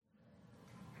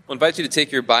I'll invite you to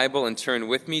take your Bible and turn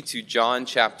with me to John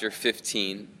chapter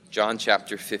 15. John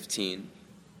chapter 15.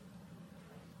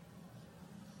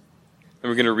 And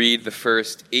we're going to read the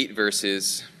first 8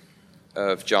 verses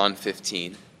of John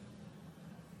 15.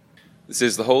 This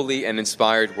is the holy and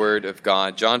inspired word of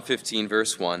God. John 15,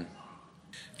 verse 1.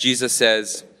 Jesus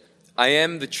says, "I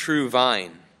am the true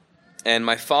vine, and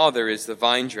my Father is the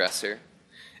vine dresser.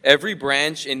 Every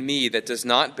branch in me that does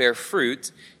not bear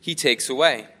fruit, he takes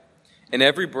away. And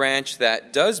every branch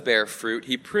that does bear fruit,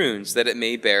 he prunes, that it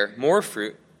may bear more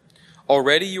fruit.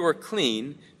 Already you are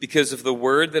clean because of the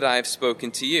word that I have spoken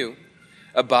to you.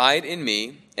 Abide in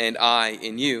me, and I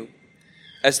in you.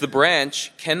 As the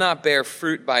branch cannot bear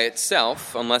fruit by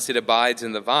itself unless it abides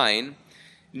in the vine,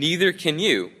 neither can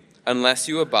you unless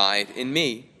you abide in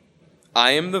me.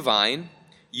 I am the vine,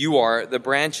 you are the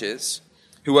branches.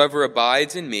 Whoever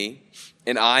abides in me,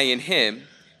 and I in him,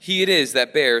 he it is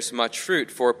that bears much fruit,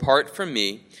 for apart from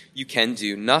me you can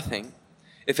do nothing.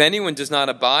 If anyone does not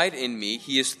abide in me,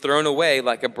 he is thrown away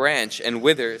like a branch and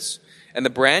withers, and the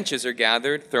branches are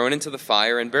gathered, thrown into the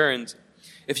fire, and burned.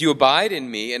 If you abide in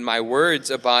me, and my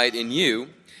words abide in you,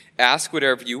 ask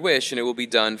whatever you wish, and it will be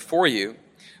done for you.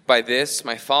 By this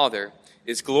my Father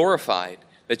is glorified,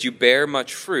 that you bear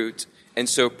much fruit, and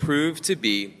so prove to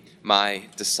be my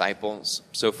disciples."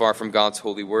 So far from God's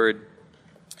holy word.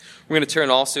 We're going to turn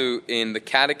also in the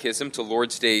Catechism to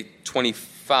Lord's Day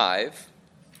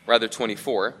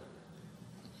 24.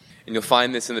 And you'll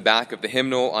find this in the back of the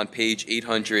hymnal on page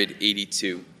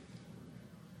 882.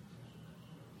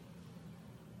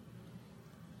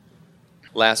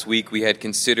 Last week we had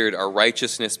considered our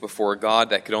righteousness before God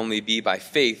that could only be by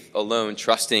faith alone,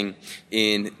 trusting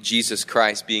in Jesus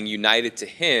Christ, being united to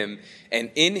him,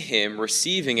 and in him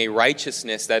receiving a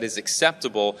righteousness that is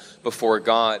acceptable before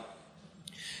God.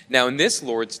 Now, in this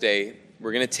Lord's Day,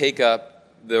 we're going to take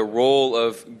up the role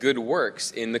of good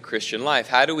works in the Christian life.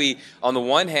 How do we, on the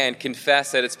one hand,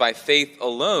 confess that it's by faith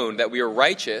alone that we are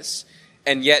righteous,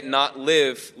 and yet not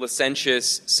live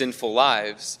licentious, sinful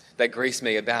lives, that grace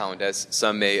may abound, as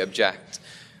some may object?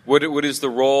 What is the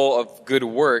role of good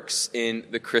works in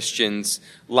the Christian's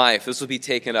life? This will be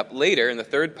taken up later in the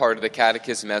third part of the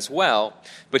Catechism as well.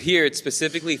 But here it's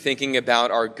specifically thinking about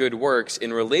our good works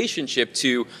in relationship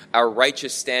to our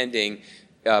righteous standing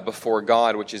before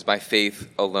God, which is by faith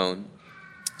alone.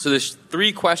 So there's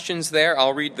 3 questions there.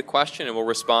 I'll read the question and we'll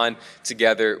respond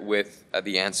together with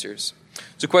the answers.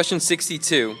 So question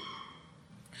 62.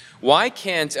 Why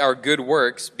can't our good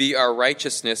works be our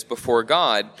righteousness before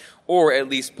God, or at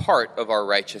least part of our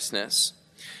righteousness?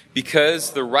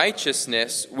 Because the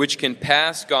righteousness which can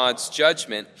pass God's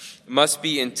judgment must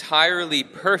be entirely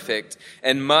perfect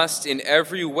and must in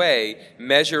every way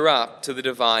measure up to the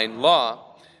divine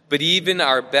law. But even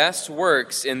our best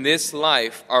works in this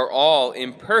life are all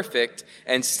imperfect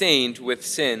and stained with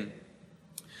sin.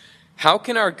 How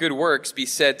can our good works be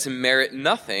said to merit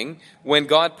nothing when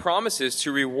God promises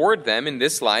to reward them in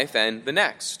this life and the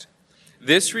next?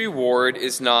 This reward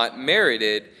is not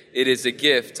merited, it is a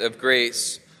gift of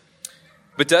grace.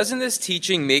 But doesn't this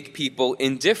teaching make people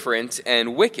indifferent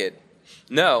and wicked?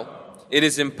 No, it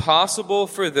is impossible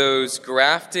for those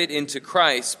grafted into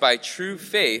Christ by true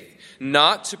faith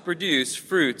not to produce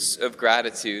fruits of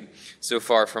gratitude. So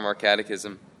far from our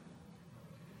catechism.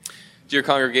 Dear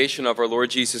congregation of our Lord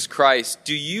Jesus Christ,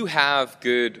 do you have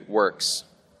good works?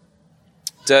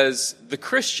 Does the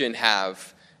Christian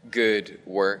have good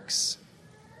works?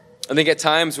 I think at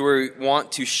times we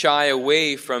want to shy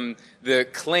away from the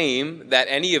claim that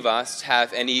any of us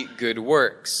have any good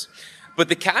works. But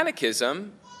the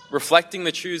Catechism, reflecting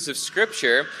the truths of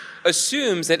Scripture,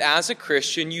 assumes that as a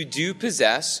Christian you do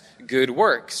possess good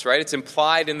works, right? It's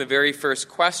implied in the very first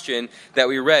question that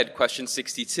we read, question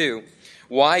 62.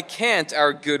 Why can't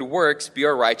our good works be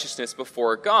our righteousness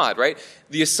before God, right?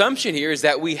 The assumption here is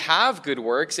that we have good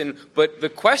works, but the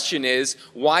question is,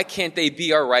 why can't they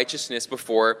be our righteousness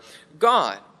before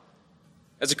God?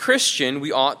 As a Christian,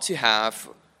 we ought to have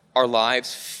our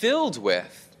lives filled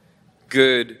with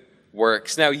good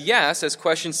works. Now, yes, as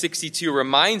question 62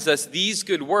 reminds us, these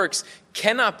good works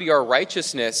cannot be our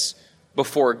righteousness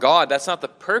before God. That's not the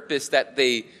purpose that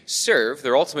they serve.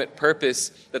 Their ultimate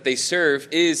purpose that they serve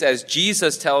is, as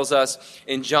Jesus tells us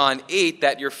in John 8,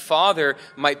 that your Father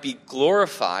might be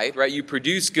glorified, right? You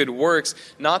produce good works,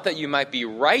 not that you might be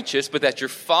righteous, but that your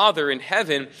Father in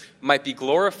heaven might be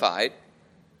glorified.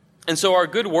 And so our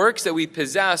good works that we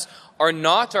possess are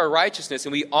not our righteousness,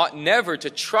 and we ought never to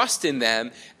trust in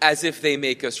them as if they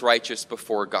make us righteous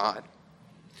before God.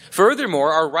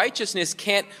 Furthermore, our righteousness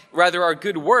our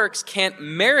good works can't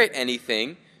merit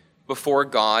anything before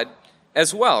God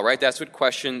as well, right? That's what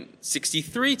question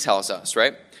 63 tells us,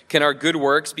 right? Can our good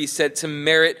works be said to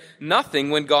merit nothing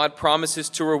when God promises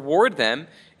to reward them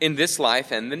in this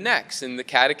life and the next? And the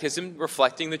Catechism,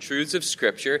 reflecting the truths of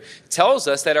Scripture, tells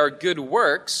us that our good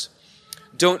works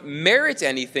don't merit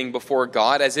anything before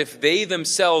God as if they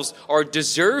themselves are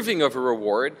deserving of a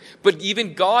reward, but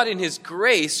even God in His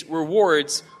grace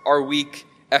rewards our weak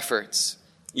efforts,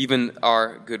 even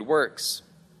our good works.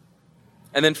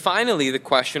 And then finally, the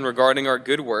question regarding our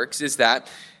good works is that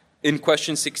in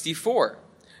question 64,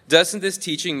 doesn't this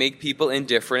teaching make people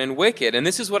indifferent and wicked? And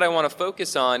this is what I want to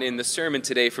focus on in the sermon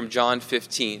today from John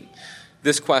 15.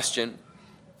 This question,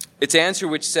 its answer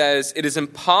which says, it is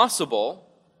impossible,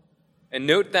 and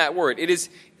note that word, it is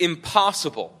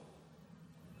impossible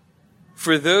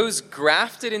for those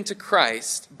grafted into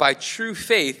Christ by true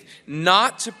faith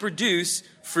not to produce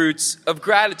fruits of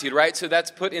gratitude, right? So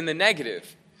that's put in the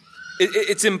negative.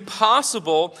 It's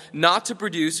impossible not to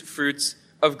produce fruits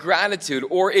of gratitude,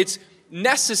 or it's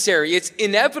necessary, it's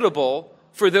inevitable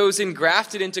for those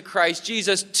engrafted into Christ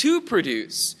Jesus to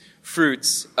produce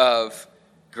fruits of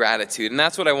gratitude. And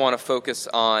that's what I want to focus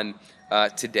on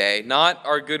today. Not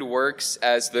our good works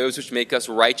as those which make us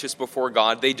righteous before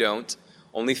God. They don't.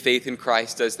 Only faith in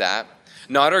Christ does that.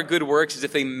 Not our good works as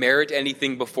if they merit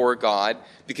anything before God,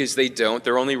 because they don't.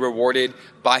 They're only rewarded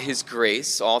by His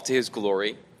grace, all to His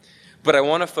glory. But I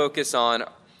want to focus on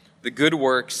the good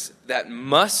works that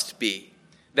must be,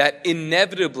 that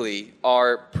inevitably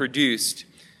are produced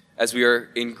as we are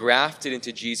engrafted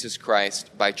into Jesus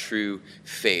Christ by true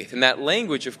faith. And that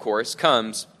language, of course,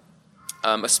 comes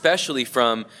especially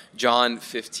from John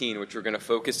 15, which we're going to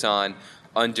focus on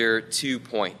under 2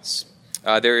 points.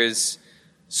 There is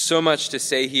so much to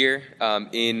say here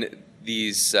in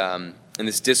this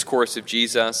discourse of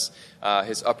Jesus,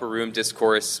 His upper room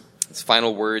discourse, His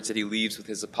final words that He leaves with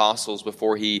His apostles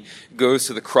before He goes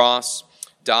to the cross,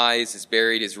 dies, is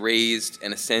buried, is raised,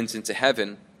 and ascends into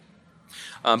heaven.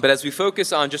 But as we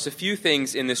focus on just a few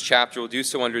things in this chapter, we'll do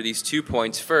so under these 2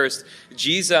 points. First,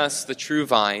 Jesus, the true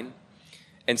vine,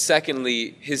 and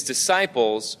secondly, His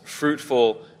disciples,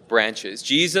 fruitful branches.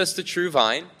 Jesus, the true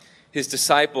vine, His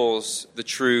disciples,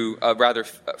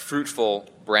 fruitful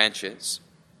branches.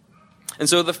 And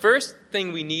so the first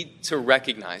thing we need to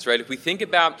recognize, right, if we think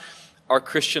about our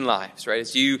Christian lives, right,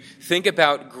 as you think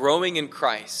about growing in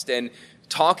Christ and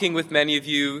talking with many of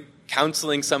you,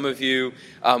 counseling some of you,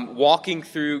 walking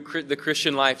through the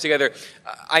Christian life together,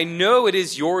 I know it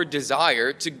is your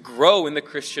desire to grow in the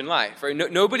Christian life, right?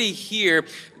 Nobody here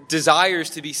desires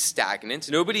to be stagnant.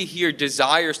 Nobody here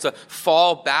desires to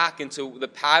fall back into the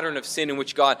pattern of sin in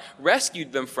which God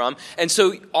rescued them from. And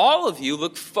so all of you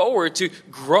look forward to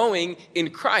growing in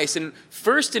Christ. And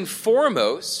first and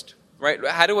foremost, right,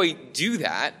 how do I do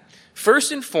that?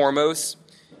 First and foremost,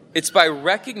 it's by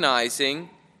recognizing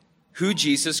who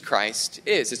Jesus Christ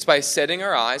is. It's by setting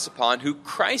our eyes upon who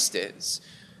Christ is.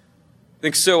 I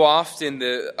think so often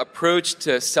the approach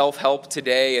to self-help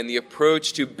today and the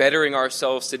approach to bettering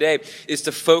ourselves today is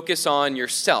to focus on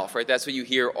yourself, right? That's what you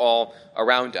hear all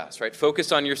around us, right?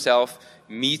 Focus on yourself,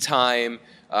 me time,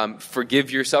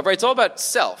 forgive yourself, right? It's all about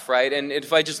self, right? And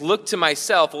if I just look to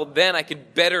myself, well, then I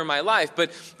could better my life.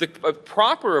 But the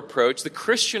proper approach, the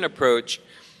Christian approach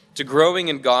to growing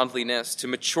in godliness, to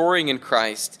maturing in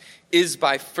Christ, is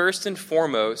by first and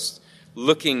foremost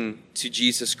looking to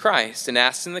Jesus Christ and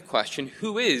asking the question,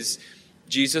 who is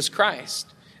Jesus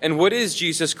Christ? And what is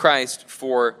Jesus Christ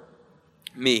for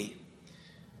me?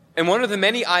 And one of the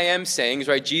many I am sayings,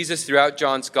 right, Jesus throughout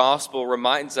John's gospel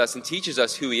reminds us and teaches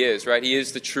us who He is, right? He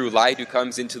is the true light who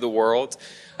comes into the world.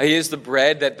 He is the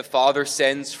bread that the Father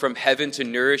sends from heaven to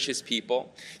nourish His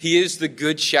people. He is the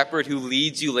good shepherd who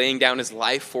leads you, laying down His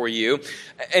life for you.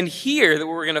 And here, that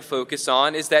we're going to focus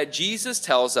on is that Jesus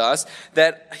tells us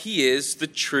that He is the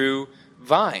true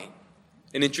vine.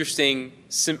 An interesting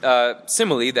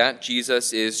simile that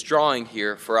Jesus is drawing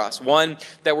here for us. One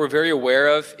that we're very aware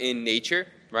of in nature.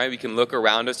 Right? We can look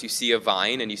around us, you see a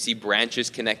vine, and you see branches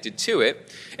connected to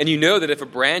it. And you know that if a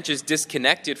branch is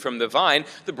disconnected from the vine,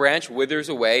 the branch withers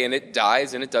away and it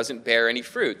dies and it doesn't bear any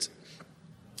fruit.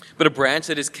 But a branch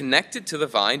that is connected to the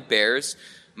vine bears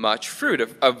much fruit.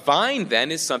 A vine,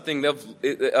 then, is something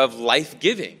of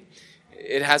life-giving.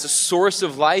 It has a source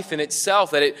of life in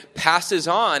itself that it passes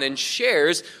on and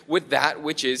shares with that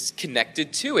which is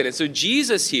connected to it. And so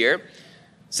Jesus here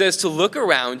says to look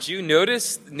around you,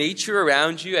 notice nature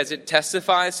around you as it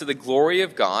testifies to the glory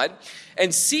of God,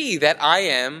 and see that I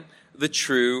am the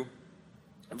true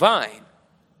vine.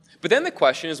 But then the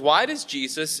question is, why does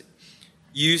Jesus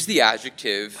use the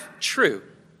adjective true?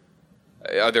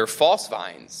 Are there false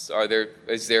vines?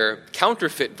 Is there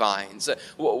counterfeit vines?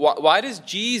 Why does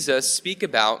Jesus speak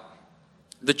about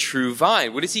the true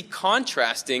vine? What is he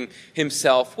contrasting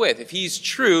himself with? If he's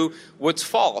true, what's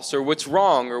false or what's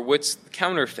wrong or what's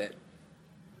counterfeit?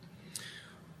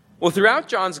 Well, throughout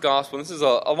John's gospel, and this is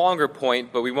a longer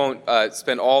point, but we won't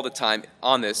spend all the time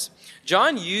on this,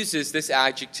 John uses this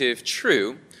adjective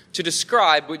true to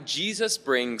describe what Jesus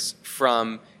brings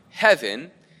from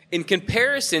heaven in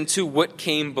comparison to what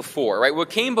came before, right? What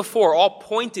came before all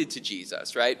pointed to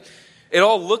Jesus, right? It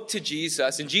all looked to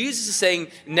Jesus, and Jesus is saying,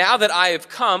 now that I have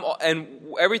come, and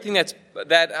everything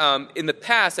that in the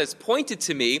past that's pointed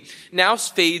to me now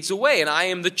fades away, and I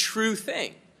am the true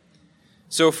thing.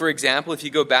 So, for example, if you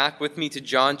go back with me to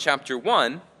John chapter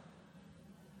 1,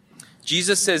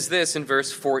 Jesus says this in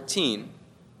verse 14,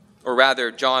 or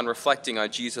rather, John reflecting on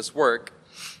Jesus' work,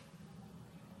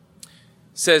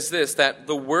 says this, that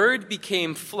the Word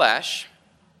became flesh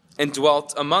and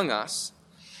dwelt among us,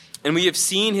 and we have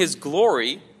seen his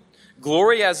glory,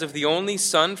 glory as of the only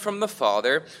Son from the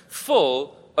Father,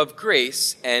 full of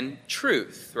grace and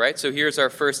truth, right? So here's our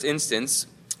first instance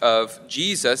of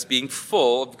Jesus being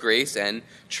full of grace and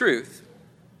truth.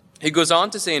 He goes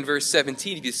on to say in verse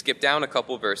 17, if you skip down a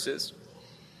couple verses,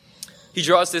 he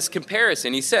draws this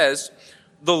comparison. He says,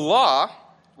 the law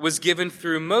was given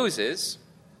through Moses,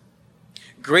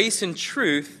 grace and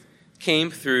truth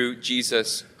came through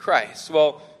Jesus Christ.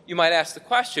 Well, you might ask the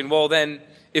question, well then,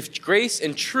 if grace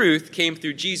and truth came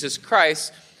through Jesus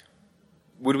Christ,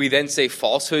 would we then say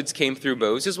falsehoods came through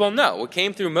Moses? Well, no. What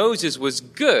came through Moses was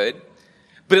good,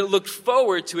 but it looked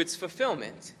forward to its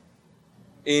fulfillment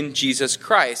in Jesus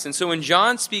Christ. And so when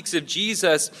John speaks of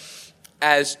Jesus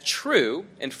as true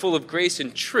and full of grace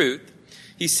and truth,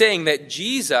 he's saying that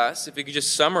Jesus, if we could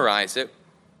just summarize it,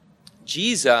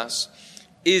 Jesus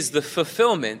is the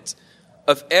fulfillment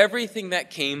of everything that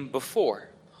came before.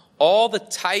 All the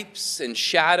types and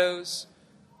shadows,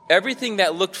 everything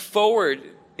that looked forward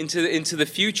into the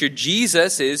future,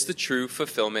 Jesus is the true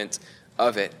fulfillment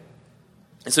of it.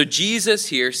 And so Jesus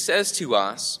here says to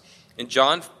us in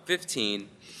John 15,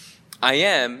 I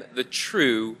am the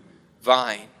true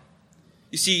vine.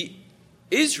 You see,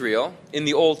 Israel in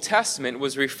the Old Testament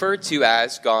was referred to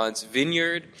as God's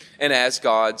vineyard and as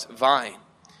God's vine.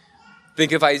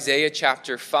 Think of Isaiah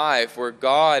chapter 5, where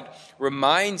God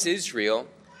reminds Israel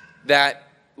that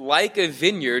like a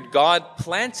vineyard, God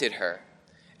planted her,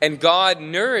 and God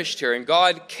nourished her, and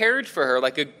God cared for her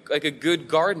like a good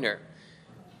gardener.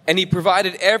 And he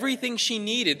provided everything she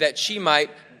needed that she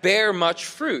might bear much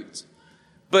fruit.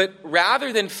 But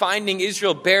rather than finding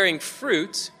Israel bearing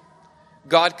fruit,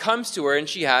 God comes to her and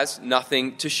she has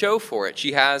nothing to show for it.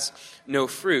 She has no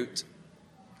fruit.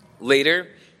 Later,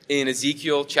 in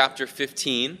Ezekiel chapter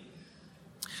 15,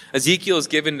 Ezekiel is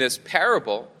given this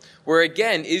parable where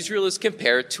again Israel is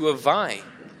compared to a vine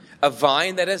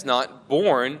that has not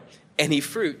borne any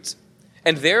fruit.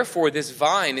 And therefore this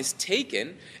vine is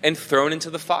taken and thrown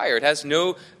into the fire. It has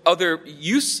no other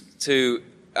use to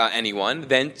anyone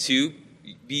than to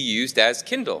be used as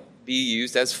kindle, be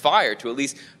used as fire, to at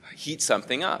least heat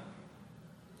something up.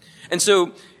 And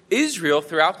so Israel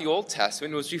throughout the Old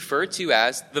Testament was referred to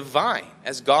as the vine,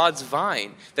 as God's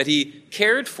vine, that he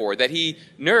cared for, that he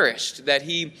nourished, that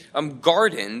he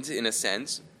gardened in a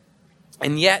sense.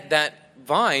 And yet that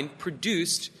vine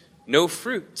produced no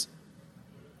fruit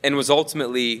and was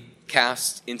ultimately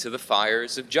cast into the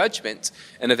fires of judgment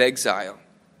and of exile.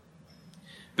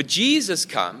 But Jesus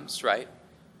comes, right,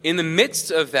 in the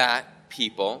midst of that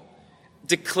people,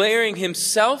 declaring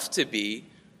himself to be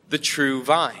the true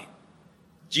vine.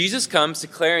 Jesus comes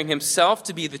declaring himself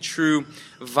to be the true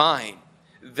vine.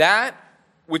 That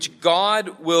which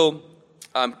God will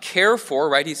care for,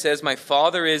 right? He says, my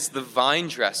Father is the vine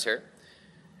dresser.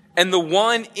 And the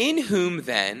one in whom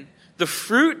then the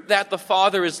fruit that the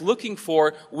Father is looking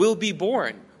for will be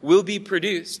born, will be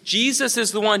produced. Jesus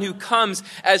is the one who comes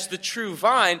as the true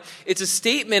vine. It's a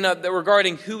statement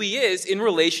regarding who he is in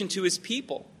relation to his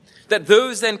people. That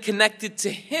those then connected to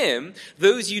him,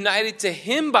 those united to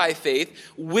him by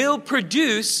faith, will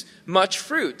produce much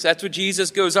fruit. That's what Jesus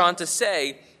goes on to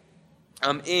say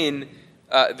in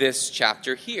this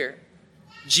chapter here.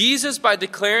 Jesus, by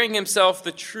declaring himself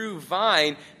the true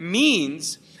vine,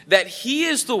 means that he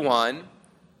is the one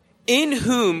in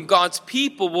whom God's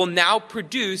people will now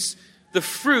produce the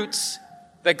fruits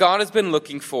that God has been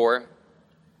looking for,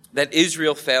 that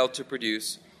Israel failed to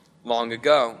produce long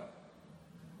ago.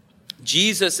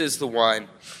 Jesus is the one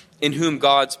in whom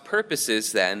God's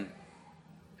purposes then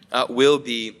will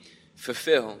be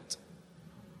fulfilled.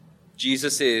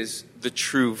 Jesus is the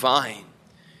true vine.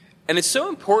 And it's so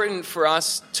important for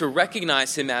us to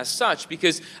recognize him as such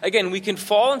because, again, we can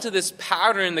fall into this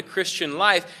pattern in the Christian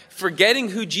life, forgetting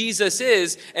who Jesus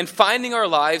is and finding our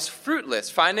lives fruitless,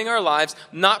 finding our lives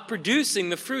not producing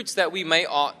the fruits that we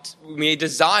may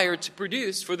desire to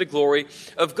produce for the glory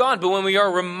of God. But when we are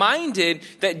reminded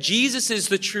that Jesus is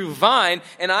the true vine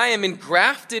and I am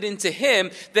engrafted into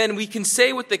him, then we can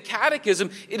say with the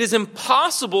Catechism, it is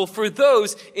impossible for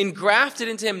those engrafted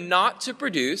into him not to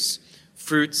produce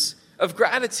fruits of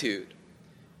gratitude.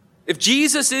 If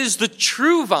Jesus is the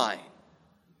true vine,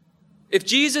 then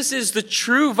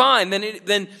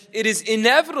it is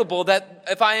inevitable that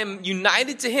if I am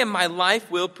united to him, my life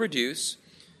will produce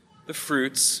the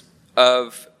fruits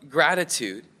of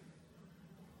gratitude.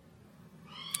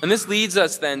 And this leads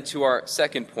us then to our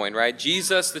second point, right?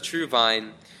 Jesus, the true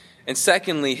vine, and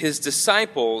secondly, his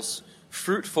disciples,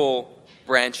 fruitful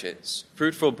branches.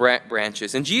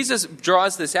 And Jesus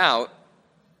draws this out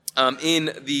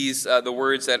in these the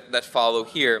words that follow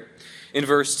here. In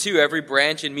verse 2, every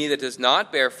branch in me that does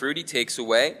not bear fruit, he takes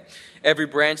away. Every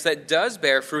branch that does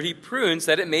bear fruit, he prunes,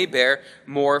 that it may bear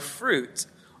more fruit.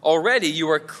 Already you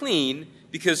are clean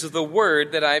because of the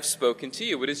word that I have spoken to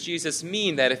you. What does Jesus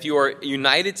mean that if you are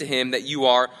united to him, that you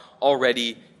are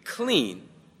already clean?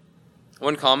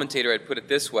 One commentator had put it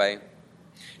this way.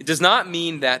 It does not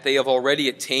mean that they have already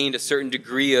attained a certain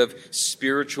degree of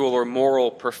spiritual or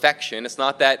moral perfection. It's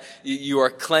not that you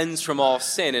are cleansed from all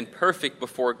sin and perfect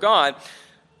before God,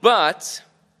 but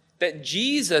that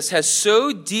Jesus has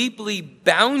so deeply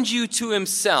bound you to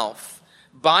himself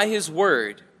by his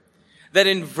word that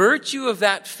in virtue of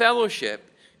that fellowship,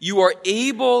 you are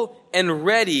able and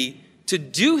ready to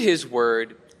do his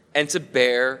word and to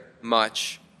bear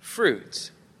much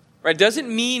fruit. Right? It doesn't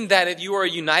mean that if you are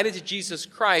united to Jesus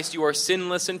Christ, you are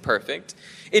sinless and perfect.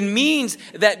 It means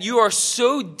that you are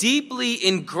so deeply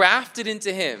engrafted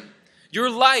into him,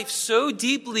 your life so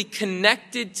deeply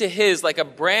connected to his, like a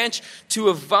branch to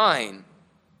a vine,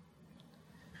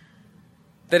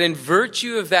 that in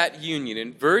virtue of that union,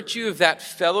 in virtue of that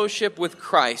fellowship with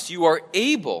Christ, you are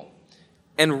able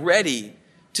and ready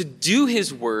to do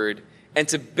his word and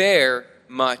to bear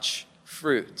much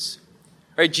fruit.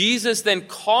 Right? Jesus then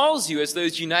calls you as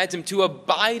those united to him to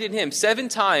abide in him. 7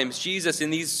 times Jesus in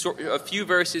these a few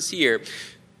verses here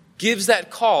gives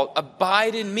that call,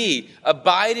 abide in me,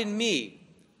 abide in me.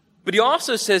 But he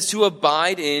also says to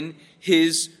abide in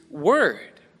his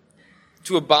word.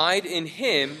 To abide in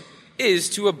him is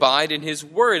to abide in his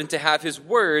word and to have his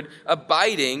word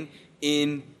abiding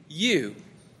in you.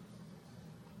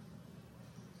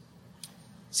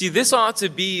 See, this ought to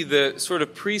be the sort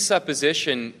of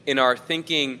presupposition in our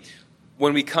thinking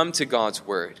when we come to God's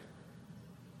word.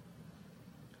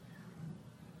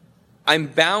 I'm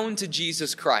bound to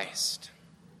Jesus Christ.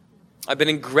 I've been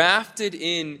engrafted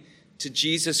in to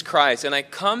Jesus Christ, and I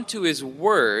come to his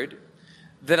word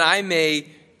that I may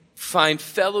find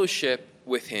fellowship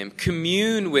with him,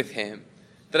 commune with him,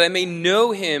 that I may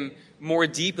know him more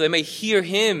deeply. I may hear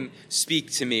him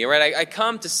speak to me. Right? I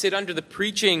come to sit under the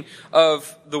preaching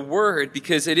of the word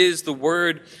because it is the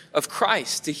word of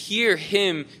Christ, to hear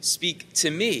him speak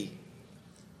to me.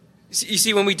 You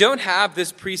see, when we don't have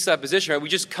this presupposition, right, we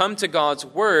just come to God's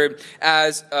word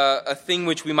as a thing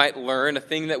which we might learn, a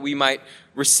thing that we might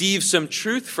receive some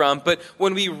truth from. But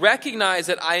when we recognize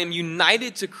that I am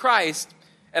united to Christ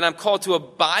and I'm called to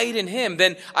abide in him,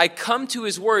 then I come to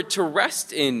his word to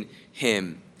rest in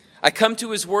him. I come to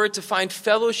his word to find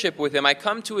fellowship with him. I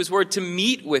come to his word to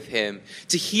meet with him,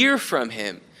 to hear from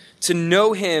him, to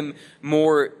know him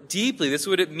more deeply. This is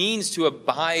what it means to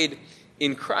abide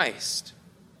in Christ.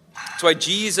 That's why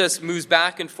Jesus moves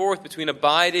back and forth between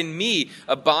abide in me,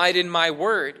 abide in my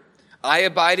word. I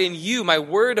abide in you, my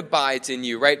word abides in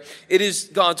you, right? It is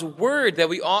God's word that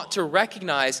we ought to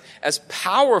recognize as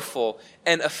powerful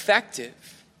and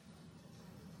effective.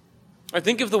 Or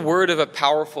think of the word of a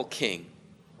powerful king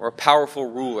or a powerful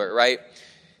ruler, right?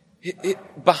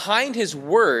 Behind his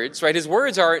words, right? His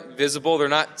words aren't visible, they're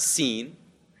not seen.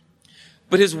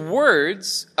 But his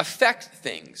words affect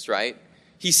things, right?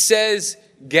 He says,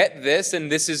 get this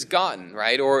and this is gotten,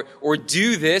 right? Or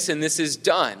do this and this is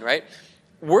done, right?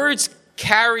 Words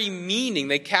carry meaning.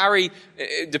 They carry,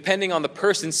 depending on the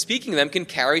person speaking them, can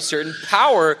carry certain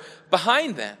power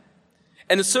behind them.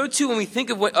 And so too, when we think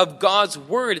of God's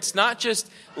word, it's not just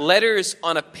letters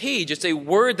on a page. It's a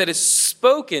word that is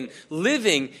spoken,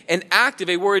 living, and active.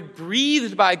 A word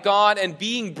breathed by God and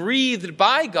being breathed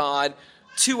by God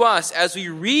to us as we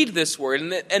read this word.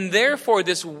 And therefore,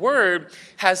 this word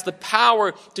has the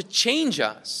power to change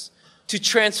us, to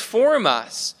transform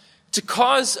us, to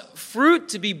cause fruit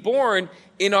to be born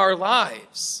in our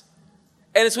lives.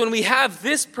 And it's when we have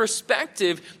this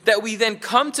perspective that we then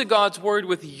come to God's word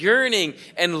with yearning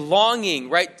and longing,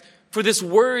 right? For this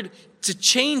word to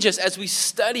change us as we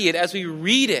study it, as we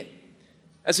read it,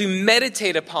 as we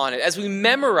meditate upon it, as we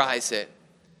memorize it.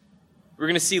 We're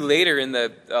going to see later in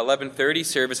the 11:30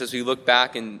 service, as we look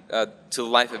back to the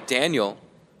life of Daniel,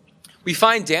 we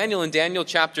find Daniel in Daniel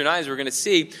chapter 9, as we're going to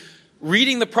see,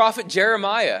 reading the prophet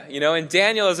Jeremiah, and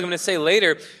Daniel, as I'm going to say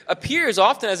later, appears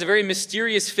often as a very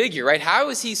mysterious figure, right? How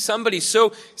is he somebody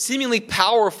so seemingly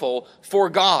powerful for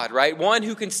God, right? One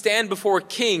who can stand before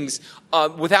kings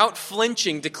without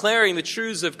flinching, declaring the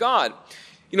truths of God.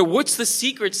 What's the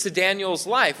secrets to Daniel's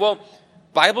life? Well,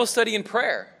 Bible study and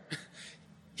prayer.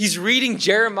 He's reading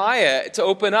Jeremiah to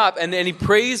open up, and then he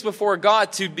prays before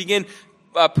God to begin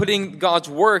putting God's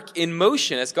work in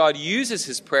motion as God uses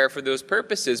his prayer for those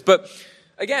purposes. But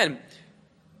again,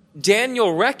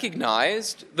 Daniel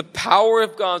recognized the power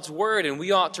of God's word, and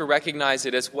we ought to recognize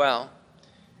it as well.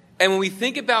 And when we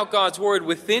think about God's word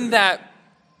within that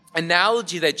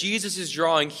analogy that Jesus is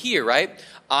drawing here, right?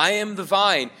 I am the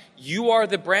vine, you are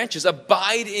the branches,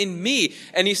 abide in me.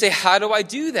 And you say, how do I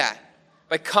do that?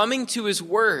 By coming to his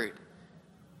word.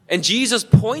 And Jesus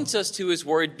points us to his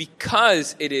word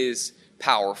because it is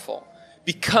powerful,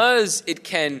 because it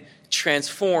can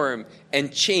transform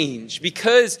and change,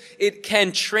 because it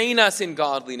can train us in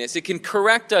godliness, it can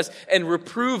correct us and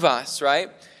reprove us, right?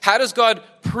 How does God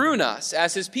prune us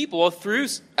as his people? Well, through,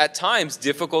 at times,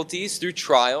 difficulties, through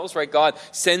trials, right? God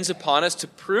sends upon us to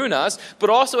prune us, but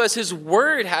also as his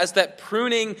word has that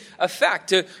pruning effect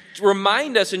to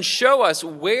remind us and show us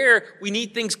where we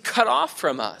need things cut off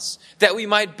from us, that we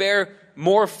might bear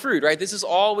more fruit, right? This is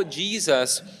all what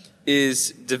Jesus is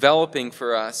developing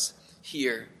for us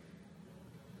here.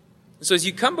 So as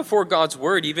you come before God's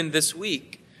word, even this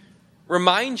week,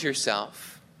 remind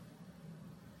yourself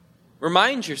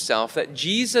that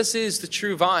Jesus is the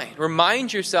true vine.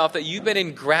 Remind yourself that you've been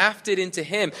engrafted into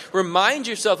him. Remind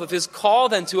yourself of his call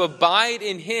then to abide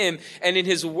in him and in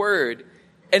his word,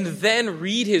 and then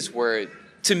read his word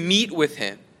to meet with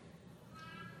him.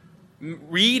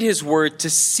 Read his word to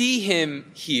see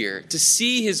him here, to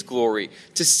see his glory,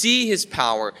 to see his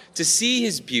power, to see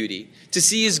his beauty, to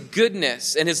see his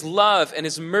goodness and his love and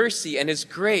his mercy and his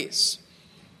grace.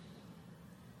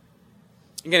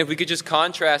 Again, if we could just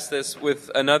contrast this with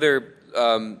another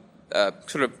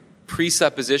sort of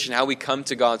presupposition, how we come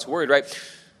to God's word,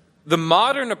 right? The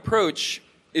modern approach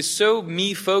is so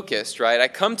me-focused, right? I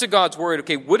come to God's word,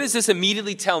 okay, what does this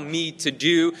immediately tell me to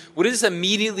do? What does this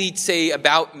immediately say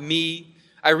about me?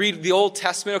 I read the Old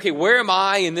Testament, okay, where am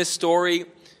I in this story?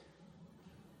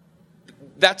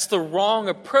 That's the wrong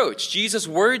approach. Jesus'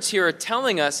 words here are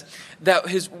telling us that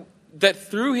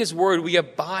through his word we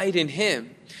abide in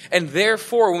him. And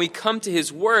therefore, when we come to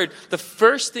his word, the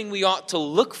first thing we ought to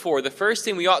look for, the first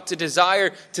thing we ought to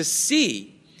desire to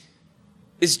see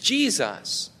is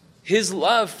Jesus. His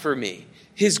love for me,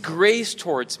 his grace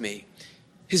towards me,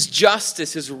 his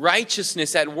justice, his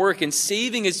righteousness at work in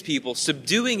saving his people,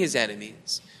 subduing his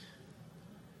enemies.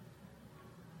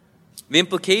 The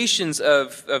implications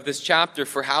of this chapter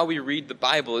for how we read the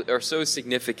Bible are so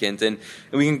significant, and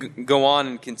we can go on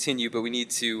and continue, but we need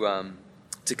to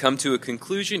come to a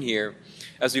conclusion here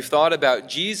as we've thought about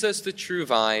Jesus, the true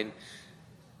vine,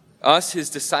 us, his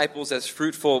disciples, as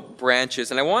fruitful branches.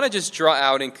 And I want to just draw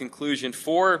out in conclusion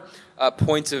 4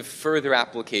 points of further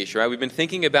application. Right? We've been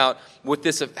thinking about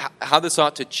how this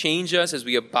ought to change us as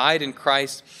we abide in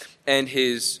Christ and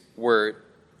his word.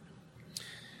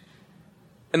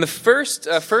 And the first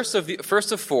of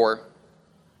 4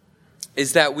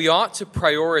 is that we ought to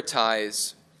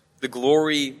prioritize the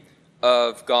glory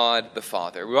of God the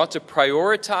Father. We ought to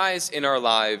prioritize in our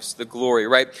lives the glory,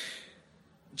 right?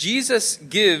 Jesus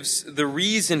gives the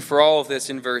reason for all of this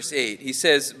in verse 8. He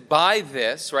says, by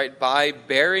this, right, by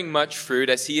bearing much fruit,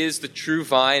 as he is the true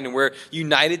vine, and we're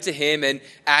united to him, and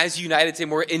as united to him,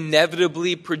 we're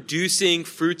inevitably producing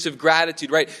fruits of gratitude,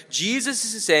 right?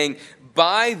 Jesus is saying,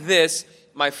 by this,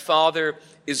 my Father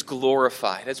is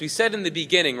glorified. As we said in the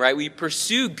beginning, right, we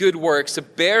pursue good works to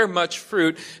bear much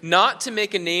fruit, not to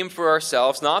make a name for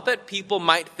ourselves, not that people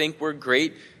might think we're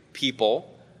great people,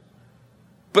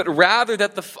 but rather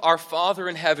that our Father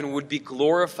in heaven would be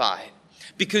glorified.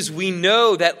 Because we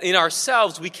know that in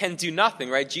ourselves we can do nothing,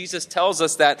 right? Jesus tells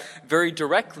us that very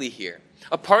directly here.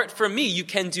 Apart from me, you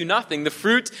can do nothing. The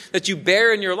fruit that you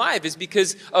bear in your life is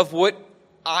because of what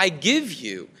I give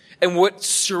you and what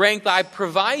strength I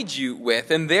provide you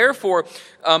with. And therefore,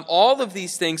 all of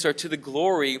these things are to the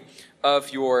glory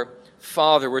of your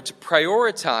Father. We're to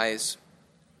prioritize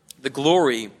the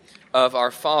glory of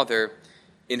our Father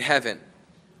in heaven.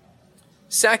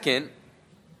 Second,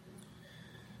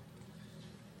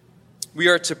 we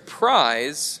are to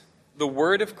prize the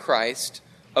word of Christ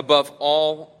above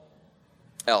all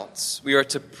else. We are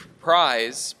to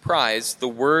prize the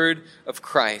word of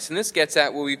Christ. And this gets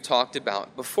at what we've talked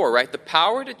about before, right? The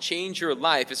power to change your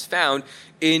life is found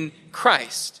in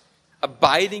Christ,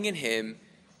 abiding in him.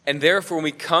 And therefore, when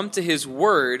we come to his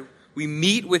word, we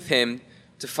meet with him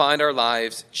to find our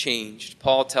lives changed.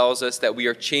 Paul tells us that we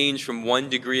are changed from one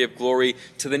degree of glory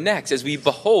to the next as we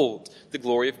behold the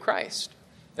glory of Christ.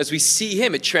 As we see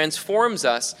him, it transforms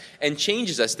us and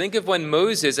changes us. Think of when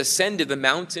Moses ascended the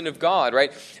mountain of God,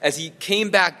 right? As he came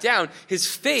back down, his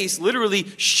face literally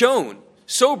shone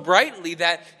so brightly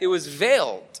that it was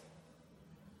veiled.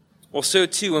 Well, so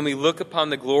too, when we look upon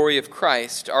the glory of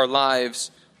Christ, our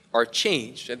lives are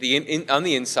changed. On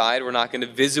the inside, we're not going to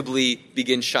visibly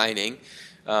begin shining,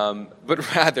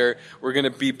 but rather we're going to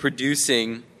be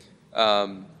producing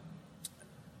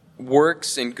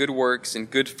works and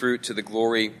good fruit to the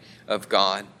glory of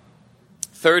God.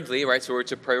 Thirdly, right, so we're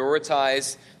to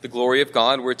prioritize the glory of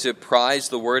God. We're to prize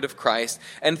the word of Christ.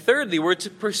 And thirdly, we're to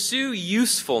pursue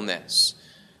usefulness.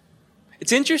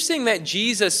 It's interesting that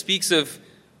Jesus speaks of,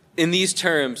 in these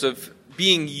terms, of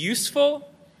being useful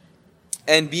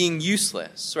and being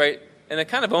useless, right? And it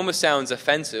kind of almost sounds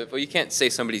offensive. Well, you can't say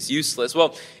somebody's useless.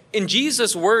 Well, in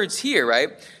Jesus' words here, right,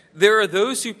 there are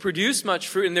those who produce much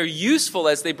fruit and they're useful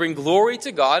as they bring glory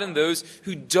to God, and those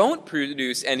who don't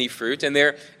produce any fruit and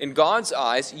they're, in God's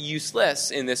eyes,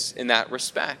 useless in that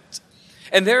respect.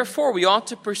 And therefore, we ought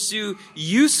to pursue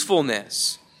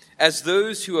usefulness as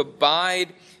those who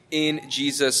abide in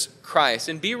Jesus Christ,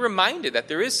 and be reminded that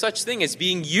there is such thing as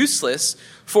being useless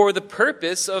for the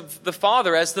purpose of the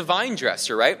Father as the vine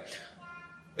dresser, right?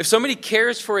 If somebody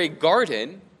cares for a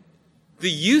garden,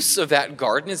 the use of that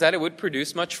garden is that it would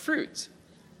produce much fruit.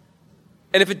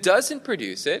 And if it doesn't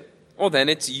produce it, well, then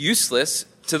it's useless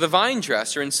to the vine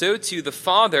dresser. And so too, the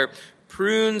Father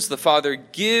prunes, the Father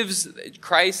gives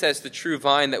Christ as the true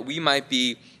vine that we might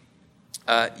be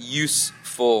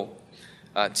useful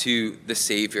to the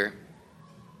Savior.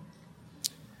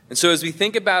 And so as we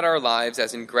think about our lives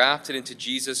as engrafted into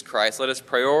Jesus Christ, let us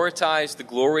prioritize the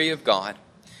glory of God.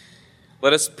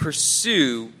 Let us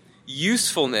pursue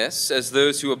usefulness as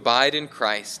those who abide in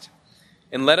Christ.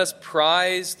 And let us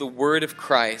prize the word of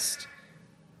Christ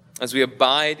as we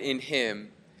abide in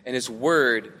him, and his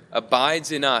word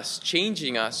abides in us,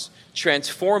 changing us,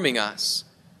 transforming us,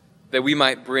 that we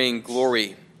might bring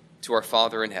glory to our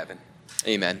Father in heaven.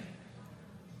 Amen.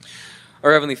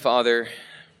 Our Heavenly Father,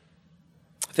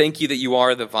 thank you that you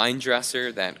are the vine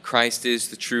dresser, that Christ is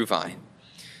the true vine.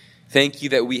 Thank you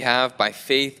that we have, by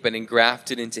faith, been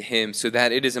engrafted into him so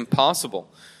that it is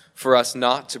impossible for us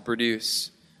not to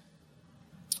produce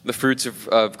the fruits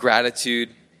of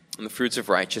gratitude and the fruits of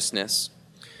righteousness.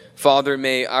 Father,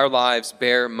 may our lives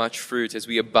bear much fruit as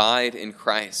we abide in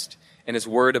Christ and his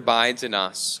word abides in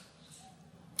us.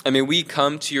 And may we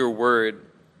come to your word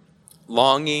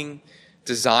longing,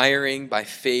 desiring by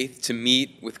faith to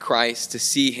meet with Christ, to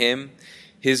see him,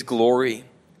 his glory,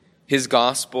 his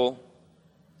gospel.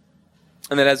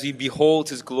 And that as we behold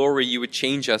his glory, you would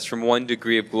change us from one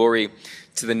degree of glory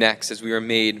to the next as we are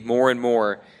made more and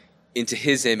more into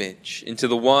his image, into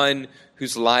the one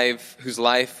whose life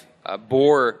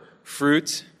bore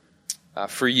fruit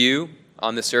for you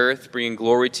on this earth, bringing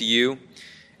glory to you.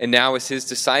 And now as his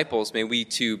disciples, may we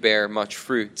too bear much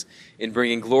fruit in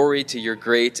bringing glory to your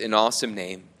great and awesome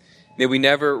name. May we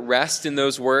never rest in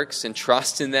those works and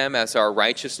trust in them as our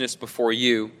righteousness before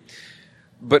you,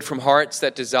 but from hearts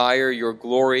that desire your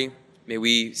glory, may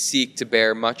we seek to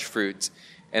bear much fruit.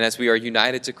 And as we are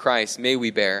united to Christ, may we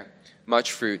bear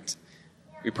much fruit.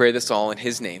 We pray this all in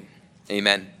his name.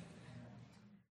 Amen.